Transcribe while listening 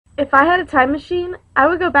If I had a time machine, I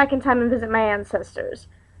would go back in time and visit my ancestors,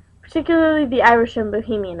 particularly the Irish and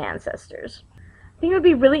Bohemian ancestors. I think it would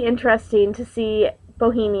be really interesting to see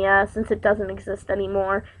Bohemia, since it doesn't exist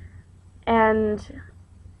anymore, and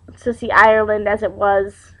to see Ireland as it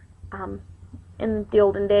was in the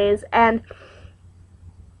olden days, and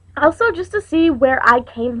also just to see where I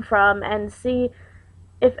came from and see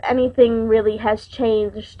if anything really has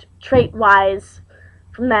changed trait-wise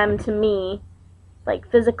from them to me, like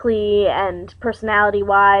physically and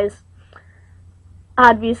personality-wise.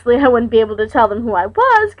 Obviously, I wouldn't be able to tell them who I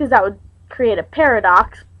was because that would create a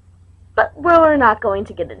paradox, but we're not going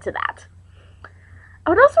to get into that.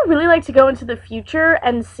 I would also really like to go into the future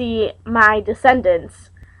and see my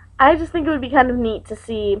descendants. I just think it would be kind of neat to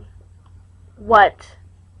see what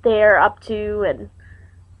they're up to and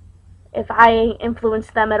if I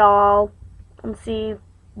influence them at all, and see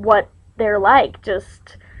what they're like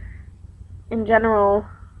just in general.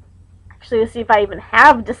 Actually, to see if I even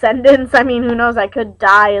have descendants. I mean, who knows, I could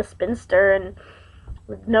die a spinster and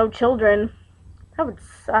with no children. That would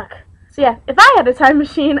suck. So yeah, if I had a time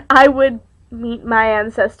machine, I would meet my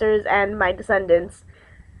ancestors and my descendants.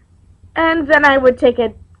 And then I would take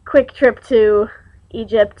a quick trip to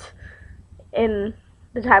Egypt in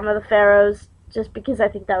the time of the pharaohs, just because I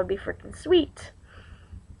think that would be freaking sweet.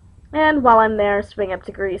 And while I'm there, swing up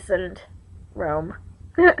to Greece and Rome.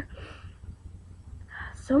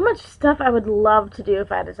 So much stuff I would love to do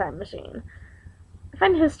if I had a time machine. I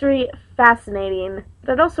find history fascinating,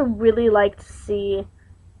 but I'd also really like to see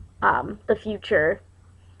the future,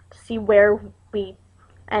 to see where we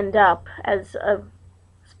end up as a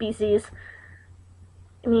species.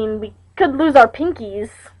 I mean, we could lose our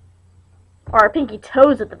pinkies, or our pinky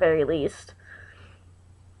toes at the very least.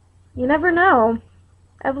 You never know.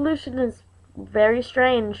 Evolution is very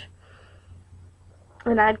strange,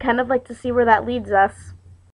 and I'd kind of like to see where that leads us.